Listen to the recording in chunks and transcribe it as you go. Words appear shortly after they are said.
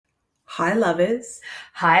Hi, lovers.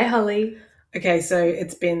 Hi, Holly. Okay, so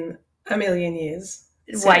it's been a million years.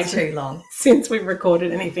 Way too long. Since we've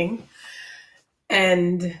recorded anything.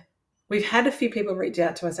 And we've had a few people reach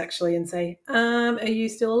out to us actually and say, are you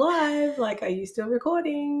still alive? Like, are you still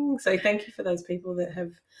recording? So thank you for those people that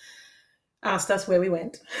have asked us where we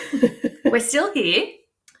went. We're still here.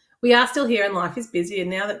 We are still here and life is busy. And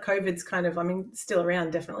now that COVID's still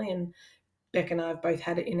around, definitely. And Beck and I have both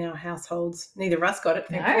had it in our households. Neither of us got it,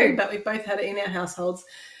 thankfully, but we've both had it in our households.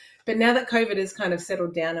 But now that COVID has kind of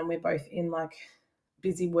settled down and we're both in like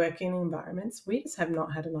busy working environments, we just have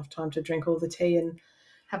not had enough time to drink all the tea and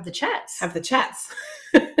have the chats.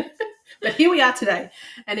 But here we are today.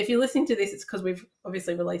 And if you're listening to this, it's because we've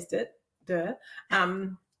obviously released it. Duh.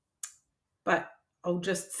 But I'll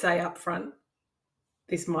just say up front,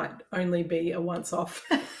 this might only be a once-off.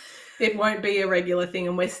 It won't be a regular thing,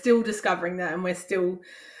 and we're still discovering that, and we're still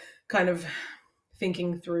kind of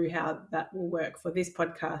thinking through how that will work for this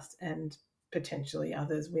podcast and potentially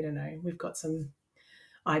others. We don't know. We've got some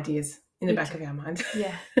ideas in the back of our mind.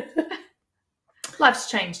 Yeah. Life's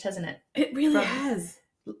changed, hasn't it? It really has.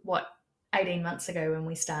 What, 18 months ago when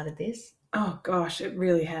we started this? Oh, gosh, it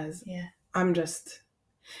really has. Yeah.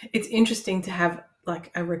 It's interesting to have like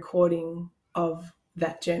a recording of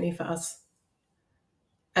that journey for us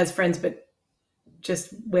as friends, but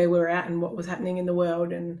just where we're at and what was happening in the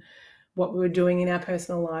world and what we were doing in our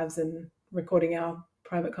personal lives and recording our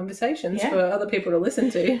private conversations for other people to listen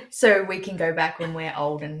to. So we can go back when we're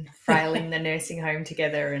old and frail in the nursing home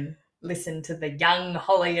together and listen to the young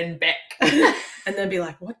Holly and Beck. And then be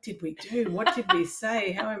like, what did we do? What did we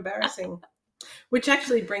say? How embarrassing. Which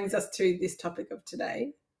actually brings us to this topic of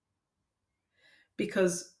today,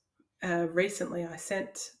 because recently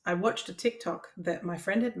I watched a TikTok that my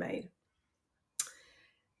friend had made.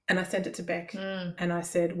 And I sent it to Beck and I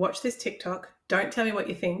said, watch this TikTok. Don't tell me what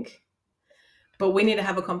you think, but we need to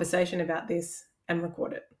have a conversation about this and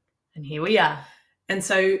record it. And here we are. And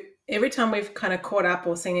so every time we've kind of caught up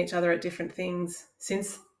or seen each other at different things,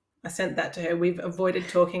 since I sent that to her, we've avoided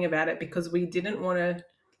talking about it because we didn't want to,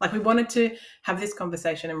 we wanted to have this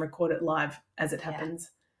conversation and record it live as it happens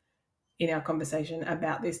in our conversation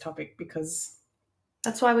about this topic, because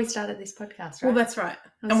that's why we started this podcast, right? Well, that's right.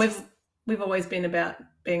 And we've always been about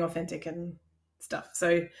being authentic and stuff.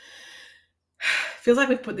 So feels like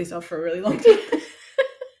we've put this off for a really long time.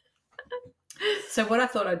 So what I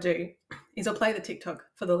thought I'd do is I'll play the TikTok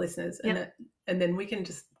for the listeners and then we can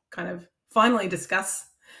just kind of finally discuss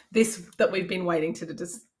this that we've been waiting to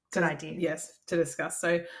discuss. Good idea. Yes, to discuss.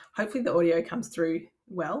 So hopefully the audio comes through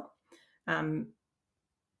well.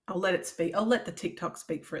 I'll let it speak. I'll let the TikTok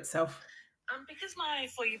speak for itself. Because my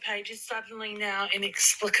For You page is suddenly now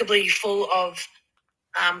inexplicably full of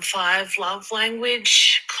 5 love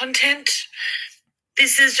language content,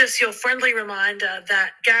 this is just your friendly reminder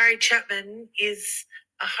that Gary Chapman is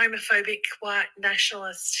a homophobic white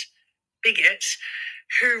nationalist bigot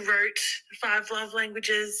who wrote 5 love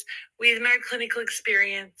languages with no clinical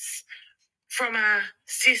experience from a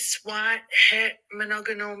cis white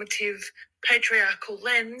mononormative patriarchal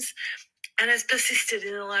lens, and has persisted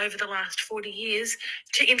over the last 40 years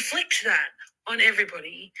to inflict that on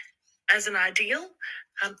everybody as an ideal.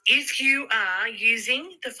 If you are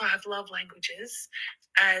using the 5 love languages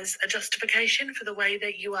as a justification for the way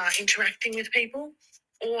that you are interacting with people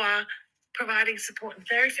or providing support and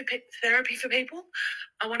therapy for people,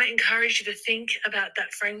 I want to encourage you to think about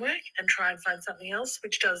that framework and try and find something else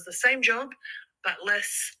which does the same job but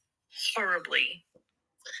less horribly.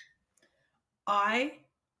 I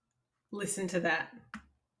listened to that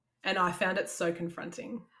and I found it so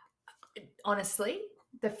confronting. Honestly,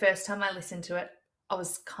 the first time I listened to it, I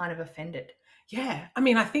was kind of offended. Yeah. I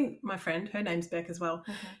mean, I think my friend, her name's Beck as well,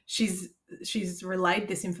 she's relayed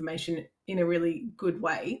this information in a really good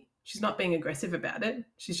way. She's not being aggressive about it.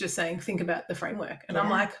 She's just saying, think about the framework. And I'm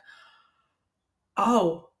like,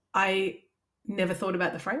 oh, I never thought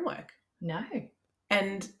about the framework. No.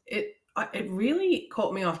 And it really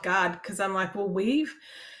caught me off guard, because I'm like, well, we've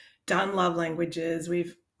done love languages.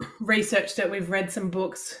 We've researched it. We've read some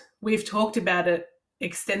books. We've talked about it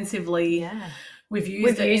extensively. Yeah. We've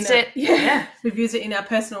used it. Yeah. We've used it in our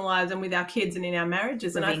personal lives and with our kids and in our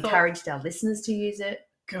marriages. We've encouraged our listeners to use it.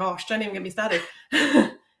 Gosh, don't even get me started.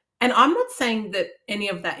 And I'm not saying that any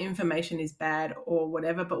of that information is bad or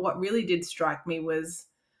whatever, but what really did strike me was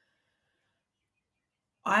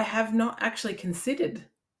I have not actually considered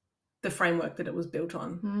the framework that it was built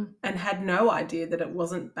on and had no idea that it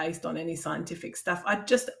wasn't based on any scientific stuff.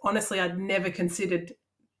 I'd never considered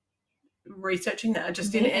researching that. It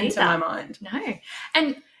just didn't enter my mind. No.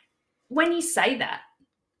 And when you say that,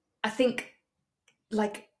 I think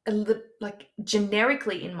like like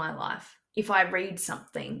generically in my life, if I read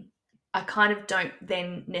something, I kind of don't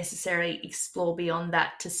then necessarily explore beyond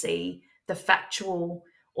that to see the factual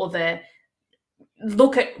or the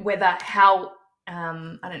look at whether how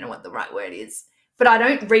I don't know what the right word is, but I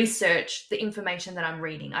don't research the information that I'm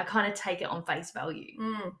reading. I kind of take it on face value.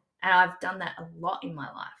 Mm. And I've done that a lot in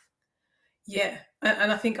my life. Yeah,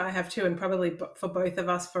 and I think I have too, and probably for both of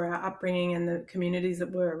us, for our upbringing and the communities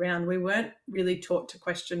that we're around, we weren't really taught to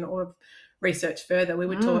question or research further. We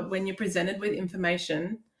were taught when you're presented with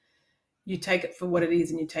information, you take it for what it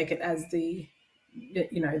is and you take it as the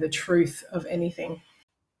truth of anything.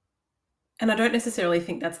 And I don't necessarily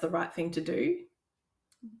think that's the right thing to do,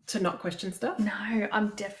 to not question stuff. No,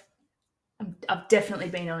 I've definitely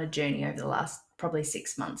been on a journey over the last probably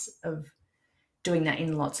 6 months of doing that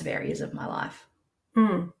in lots of areas of my life.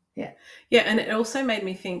 Yeah, and it also made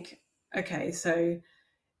me think, okay, so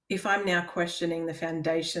if I'm now questioning the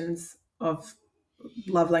foundations of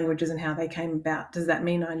love languages and how they came about, does that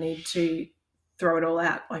mean I need to throw it all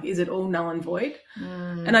out? Like, is it all null and void?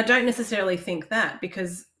 And I don't necessarily think that,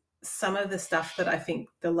 because some of the stuff that I think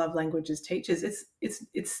the love languages teaches,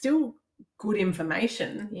 it's still good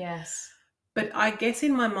information. Yes. But I guess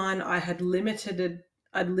in my mind I'd limited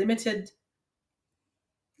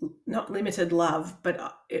not limited love,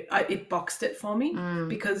 but it boxed it for me,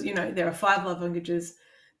 because, there are 5 love languages.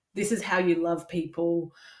 This is how you love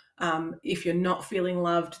people. If you're not feeling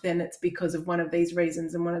loved, then it's because of one of these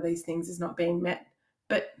reasons and one of these things is not being met.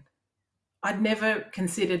 But I'd never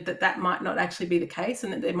considered that might not actually be the case,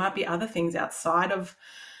 and that there might be other things outside of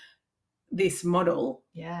this model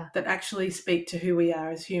that actually speak to who we are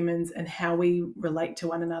as humans and how we relate to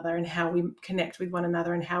one another and how we connect with one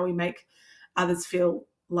another and how we make others feel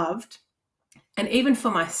loved. And even for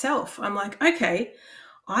myself, I'm like, okay,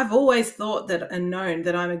 I've always thought that and known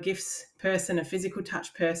that I'm a gifts person, a physical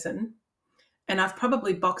touch person, and I've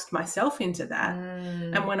probably boxed myself into that.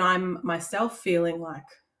 And when I'm myself feeling like,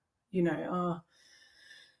 not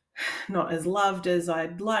as loved as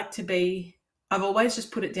I'd like to be, I've always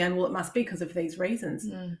just put it down, well, it must be because of these reasons.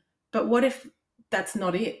 But what if that's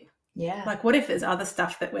not it? Yeah. Like, what if there's other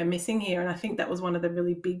stuff that we're missing here? And I think that was one of the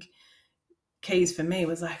really big keys for me,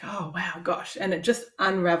 was like, oh, wow, gosh. And it just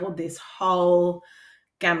unraveled this whole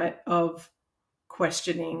gamut of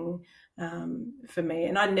questioning for me.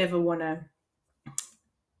 And I never want to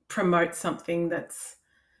promote something that's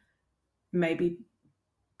maybe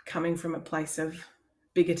coming from a place of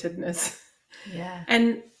bigotedness. Yeah.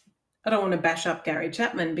 And I don't want to bash up Gary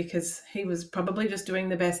Chapman, because he was probably just doing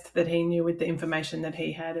the best that he knew with the information that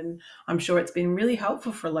he had. And I'm sure it's been really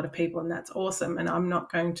helpful for a lot of people, and that's awesome. And I'm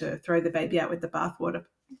not going to throw the baby out with the bathwater,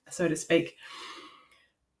 so to speak.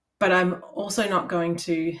 But I'm also not going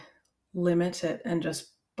to limit it and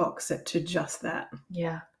just box it to just that.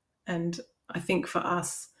 Yeah. And I think for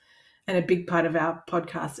us, and a big part of our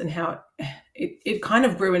podcast and how it kind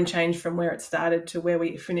of grew and changed from where it started to where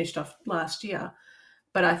we finished off last year.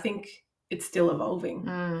 But I think it's still evolving.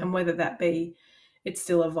 And whether that be it's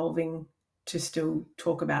still evolving to still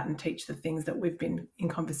talk about and teach the things that we've been in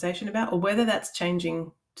conversation about, or whether that's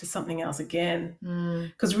changing to something else again.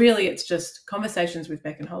 Because really it's just conversations with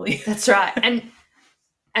Beck and Holly. That's right.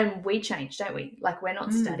 And we change, don't we? Like, we're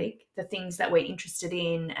not static. The things that we're interested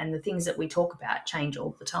in and the things that we talk about change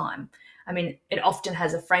all the time. I mean, it often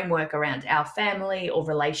has a framework around our family or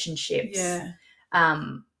relationships. Yeah.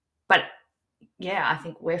 But yeah, I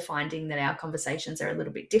think we're finding that our conversations are a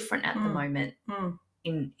little bit different at the moment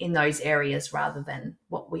in those areas, rather than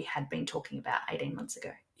what we had been talking about 18 months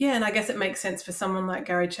ago. Yeah, and I guess it makes sense for someone like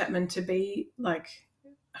Gary Chapman to be like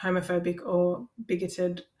homophobic or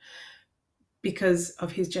bigoted because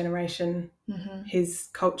of his generation, his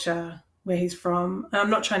culture, where he's from. And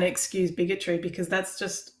I'm not trying to excuse bigotry, because that's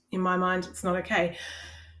just, in my mind, it's not okay.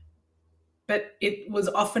 But it was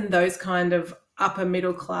often those kind of upper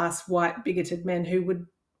middle class white bigoted men who would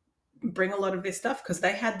bring a lot of this stuff, because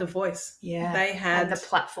they had the voice. Yeah. They had and the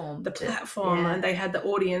platform. And they had the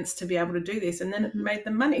audience to be able to do this, and then it made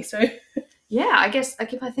them money. So yeah, I guess,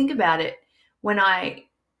 like, if I think about it, when I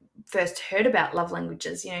first heard about love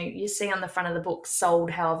languages, you see on the front of the book,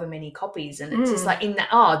 sold however many copies, and it's just like,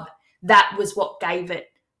 that was what gave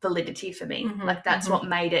it validity for me. Like, that's what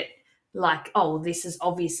made it like, oh, this is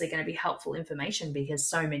obviously going to be helpful information because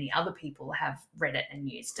so many other people have read it and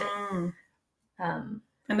used it.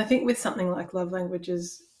 And I think with something like love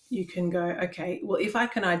languages, you can go, okay, well, if I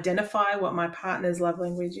can identify what my partner's love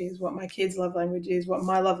language is, what my kid's love language is, what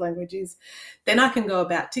my love language is, then I can go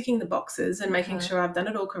about ticking the boxes and making sure I've done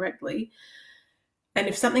it all correctly. And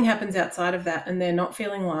if something happens outside of that and they're not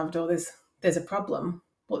feeling loved, or there's a problem,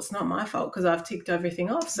 well, it's not my fault because I've ticked everything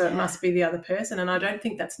off, so it Yeah. must be the other person. And I don't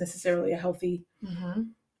think that's necessarily a healthy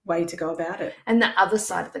way to go about it. And the other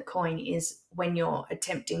side of the coin is when you're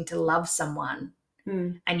attempting to love someone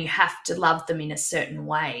and you have to love them in a certain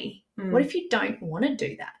way. What if you don't want to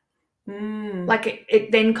do that? Like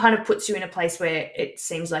it then kind of puts you in a place where it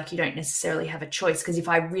seems like you don't necessarily have a choice, because if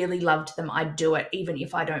I really loved them, I'd do it even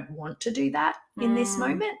if I don't want to do that in this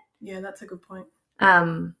moment. Yeah, that's a good point.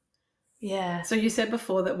 Yeah. So you said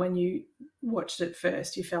before that when you watched it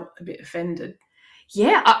first, you felt a bit offended.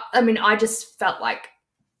 Yeah. I mean, I just felt like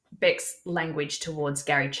Beck's language towards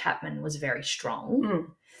Gary Chapman was very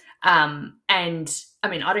strong. And I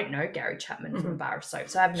mean, I don't know Gary Chapman from Bar of Soap,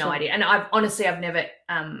 so I have no idea. And I've never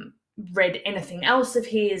read anything else of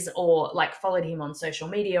his or like followed him on social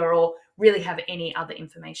media or really have any other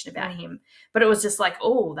information about him. But it was just like,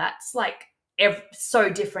 oh, that's like so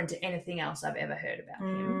different to anything else I've ever heard about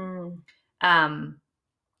him.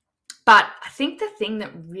 But I think the thing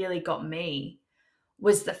that really got me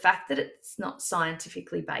was the fact that it's not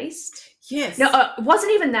scientifically based. Yes. No, it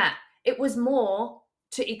wasn't even that. It was more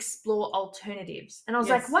to explore alternatives. And I was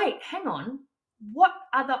like, wait, hang on. What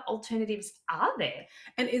other alternatives are there?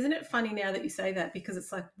 And isn't it funny now that you say that? Because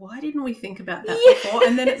it's like, why didn't we think about that before?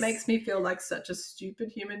 And then it makes me feel like such a stupid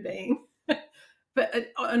human being.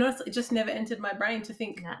 But honestly, it just never entered my brain to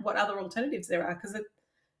think what other alternatives there are, because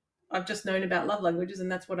I've just known about love languages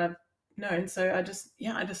and that's what I've known. So I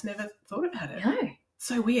just never thought about it. No.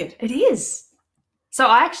 So weird. It is. So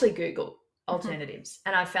I actually Googled alternatives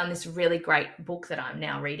and I found this really great book that I'm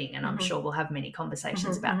now reading, and I'm sure we'll have many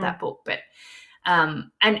conversations about that book. But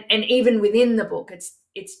and even within the book,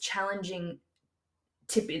 it's challenging.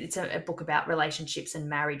 It's a book about relationships and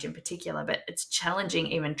marriage in particular, but it's challenging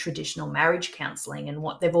even traditional marriage counselling and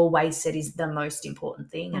what they've always said is the most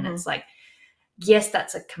important thing. And it's like, yes,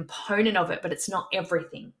 that's a component of it, but it's not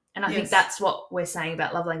everything. And I think that's what we're saying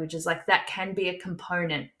about love languages. Like that can be a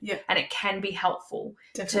component and it can be helpful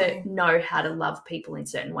to know how to love people in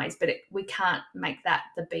certain ways, but we can't make that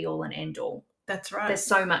the be all and end all. That's right. There's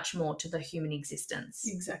so much more to the human existence.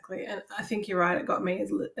 Exactly. And I think you're right. It got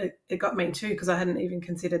me too, because I hadn't even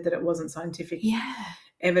considered that it wasn't scientific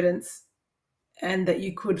evidence, and that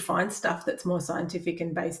you could find stuff that's more scientific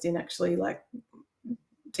and based in actually like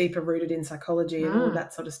deeper rooted in psychology and all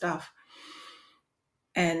that sort of stuff.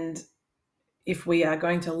 And if we are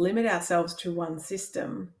going to limit ourselves to one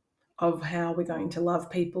system of how we're going to love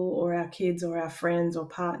people or our kids or our friends or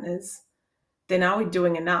partners, then are we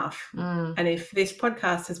doing enough? And if this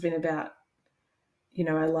podcast has been about,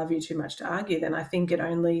 I love you too much to argue, then I think it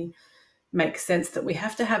only makes sense that we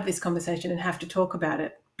have to have this conversation and have to talk about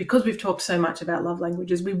it, because we've talked so much about love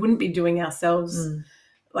languages. We wouldn't be doing ourselves,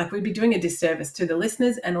 like we'd be doing a disservice to the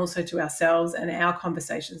listeners and also to ourselves and our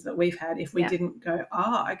conversations that we've had if we didn't go,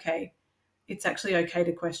 okay, it's actually okay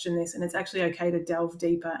to question this, and it's actually okay to delve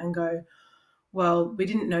deeper and go, well, we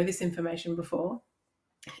didn't know this information before.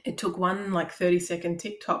 It took one like 30-second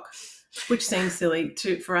TikTok, which seems silly,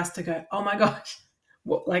 for us to go, oh my gosh,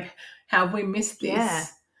 how have we missed this? Yeah.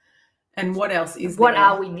 And what else is what there?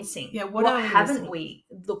 Are we missing? Yeah, what haven't we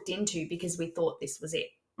looked into because we thought this was it?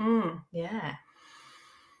 Yeah.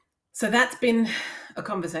 So that's been a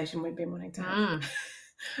conversation we've been wanting to have.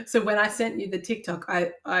 So when I sent you the TikTok,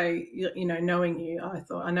 I knowing you, I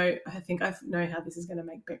thought, I think I know how this is going to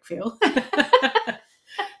make Beck feel.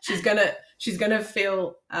 She's gonna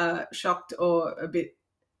feel shocked or a bit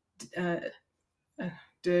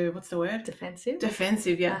what's the word?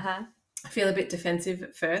 Defensive, yeah. I feel a bit defensive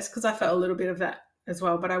at first because I felt a little bit of that as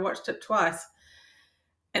well, but I watched it twice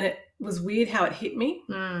and it was weird how it hit me.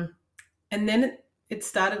 And then it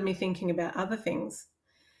started me thinking about other things.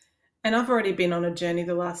 And I've already been on a journey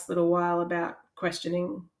the last little while about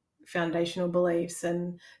questioning foundational beliefs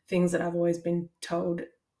and things that I've always been told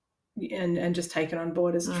and just taken on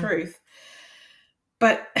board as truth.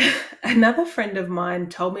 But another friend of mine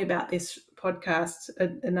told me about this podcast,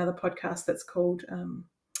 another podcast that's called, I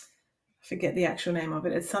forget the actual name of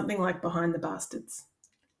it. It's something like Behind the Bastards.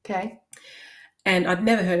 Okay. And I'd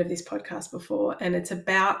never heard of this podcast before. And it's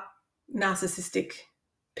about narcissistic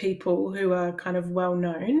people who are kind of well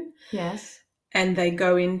known. Yes. And they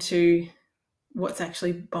go into what's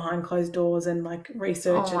actually behind closed doors and like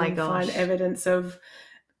research find evidence of,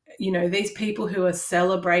 these people who are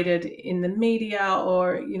celebrated in the media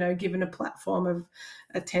or, given a platform of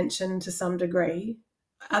attention to some degree.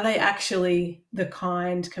 Are they actually the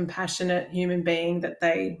kind, compassionate human being that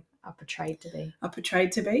they are portrayed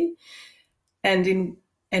to be?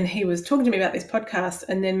 And he was talking to me about this podcast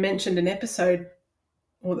and then mentioned an episode,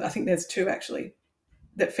 well, I think there's two actually,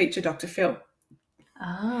 that feature Dr. Phil.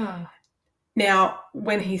 Oh. Now,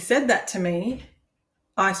 when he said that to me,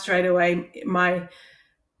 I straight away, my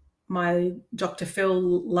Dr.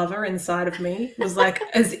 Phil lover inside of me was like,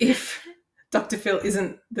 as if Dr. Phil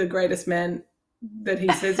isn't the greatest man that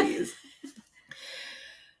he says he is.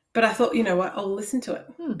 But I thought, you know what, I'll listen to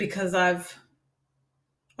it because I've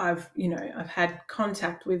had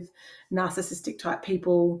contact with narcissistic type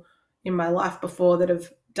people in my life before that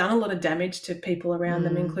have done a lot of damage to people around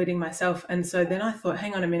them, including myself. And so then I thought,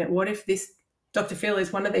 hang on a minute, what if this Dr. Phil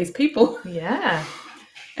is one of these people? Yeah.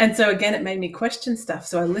 And so again, it made me question stuff.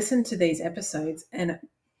 So I listened to these episodes and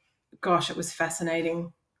gosh, it was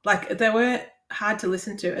fascinating. Like they were hard to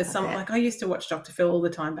listen to as someone, like I used to watch Dr. Phil all the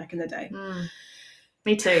time back in the day.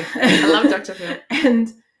 Me too. I love Dr. Phil.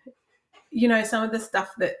 And, you know, some of the stuff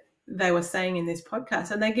that they were saying in this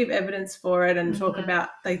podcast, and they give evidence for it and talk about,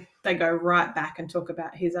 they go right back and talk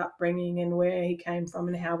about his upbringing and where he came from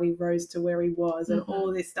and how he rose to where he was and all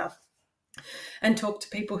of this stuff, and talk to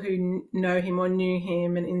people who know him or knew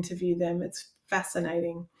him and interview them. It's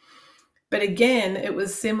fascinating. But again, it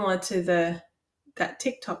was similar to that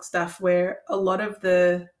TikTok stuff where a lot of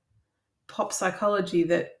the pop psychology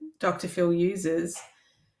that Dr. Phil uses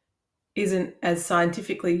isn't as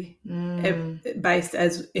scientifically based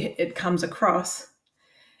as it comes across.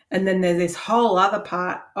 And then there's this whole other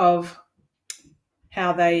part of how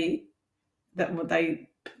what they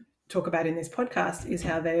talk about in this podcast is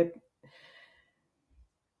how they're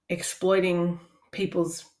exploiting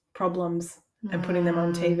people's problems and putting them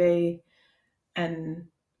on TV. And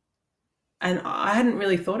I hadn't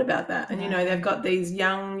really thought about that. And, you know, they've got these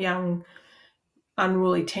young,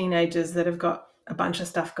 unruly teenagers that have got a bunch of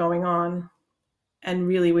stuff going on and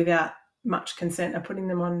really without much consent are putting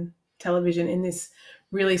them on television in this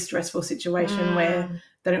really stressful situation where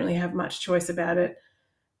they don't really have much choice about it.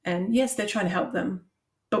 And yes, they're trying to help them,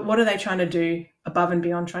 but what are they trying to do above and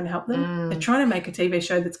beyond trying to help them? They're trying to make a TV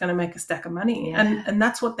show that's going to make a stack of money. And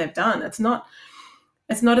that's what they've done. It's not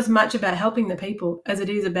as much about helping the people as it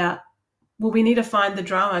is about, well, we need to find the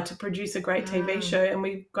drama to produce a great TV show and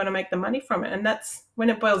we've got to make the money from it. And that's when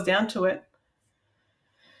it boils down to it.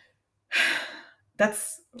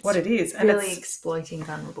 That's what it is. And really exploiting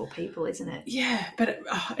vulnerable people, isn't it? Yeah. But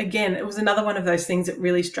again, it was another one of those things that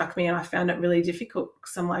really struck me and I found it really difficult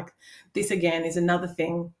because I'm like, this again is another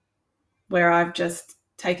thing where I've just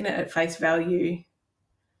taken it at face value,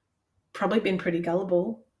 probably been pretty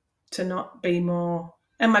gullible to not be more,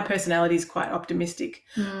 and my personality is quite optimistic.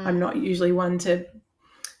 I'm not usually one to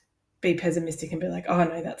be pessimistic and be like, oh,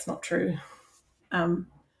 no, that's not true.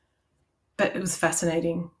 But it was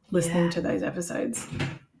fascinating listening to those episodes.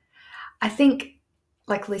 I think,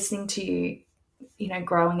 like, listening to you, you know,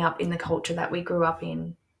 growing up in the culture that we grew up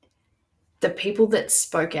in, the people that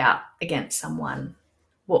spoke out against someone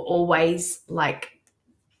were always like,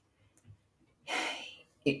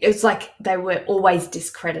 it's like they were always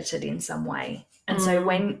discredited in some way. And so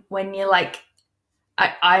when you're like,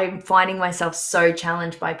 I'm finding myself so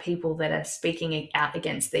challenged by people that are speaking out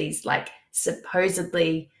against these like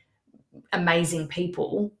supposedly amazing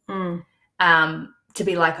people, to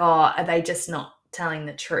be like, oh, are they just not telling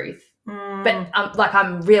the truth? But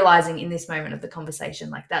I'm realizing in this moment of the conversation,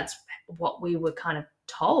 like that's what we were kind of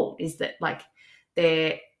told, is that like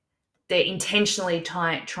they're intentionally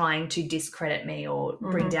trying to discredit me or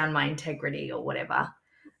bring down my integrity or whatever.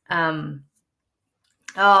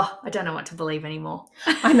 I don't know what to believe anymore.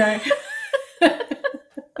 I know.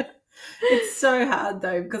 It's so hard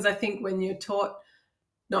though, because I think when you're taught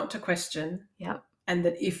not to question, and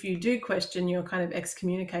that if you do question, you're kind of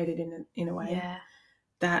excommunicated in a way,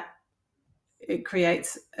 that it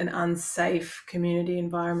creates an unsafe community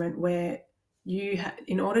environment where you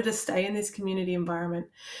in order to stay in this community environment,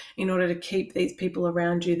 in order to keep these people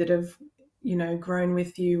around you that have, you know, grown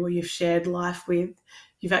with you or you've shared life with,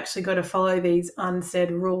 you've actually got to follow these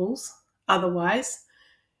unsaid rules. Otherwise,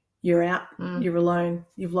 you're out, you're alone,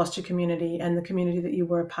 you've lost your community, and the community that you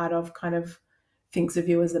were a part of kind of thinks of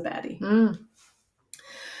you as the baddie.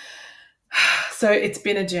 So it's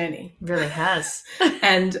been a journey. It really has.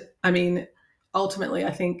 And I mean, ultimately,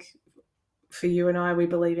 I think for you and I, we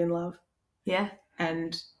believe in love. Yeah.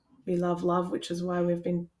 And we love love, which is why we've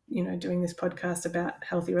been, you know, doing this podcast about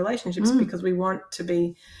healthy relationships, because we want to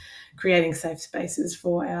be creating safe spaces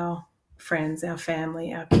for our friends, our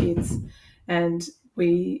family, our kids. And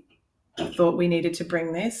we thought we needed to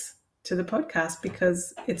bring this to the podcast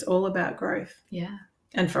because it's all about growth. Yeah.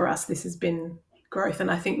 And for us, this has been growth, and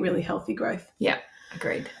I think really healthy growth. Yeah,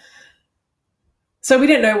 agreed. So we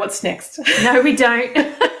don't know what's next. No, we don't.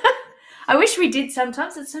 I wish we did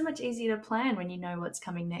sometimes. It's so much easier to plan when you know what's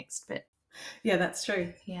coming next. But yeah, that's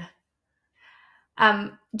true. Yeah.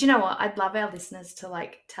 Do you know what? I'd love our listeners to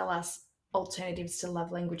like tell us alternatives to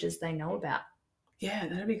love languages they know about. Yeah,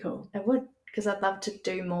 that'd be cool. I would, because I'd love to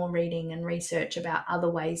do more reading and research about other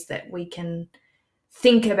ways that we can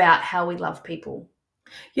think about how we love people.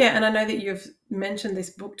 Yeah, and I know that you've mentioned this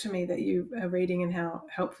book to me that you are reading and how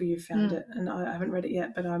helpful you found it. And I haven't read it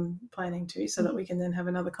yet, but I'm planning to, so that we can then have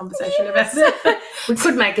another conversation about it. We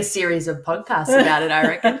could make a series of podcasts about it, I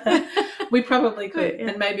reckon. We probably could. Yeah.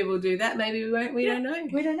 And maybe we'll do that. Maybe we won't. We don't know.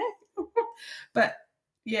 We don't know. But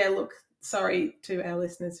yeah, look, sorry to our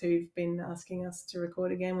listeners who've been asking us to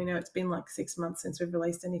record again. We know it's been like 6 months since we've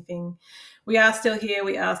released anything. We are still here.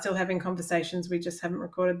 We are still having conversations. We just haven't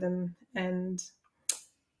recorded them. And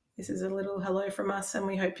this is a little hello from us, and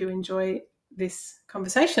we hope you enjoy this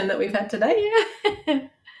conversation that we've had today. Yeah.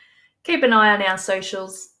 Keep an eye on our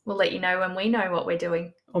socials. We'll let you know when we know what we're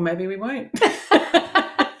doing. Or maybe we won't.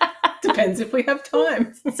 Depends if we have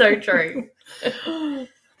time. So true.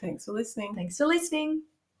 Thanks for listening. Thanks for listening.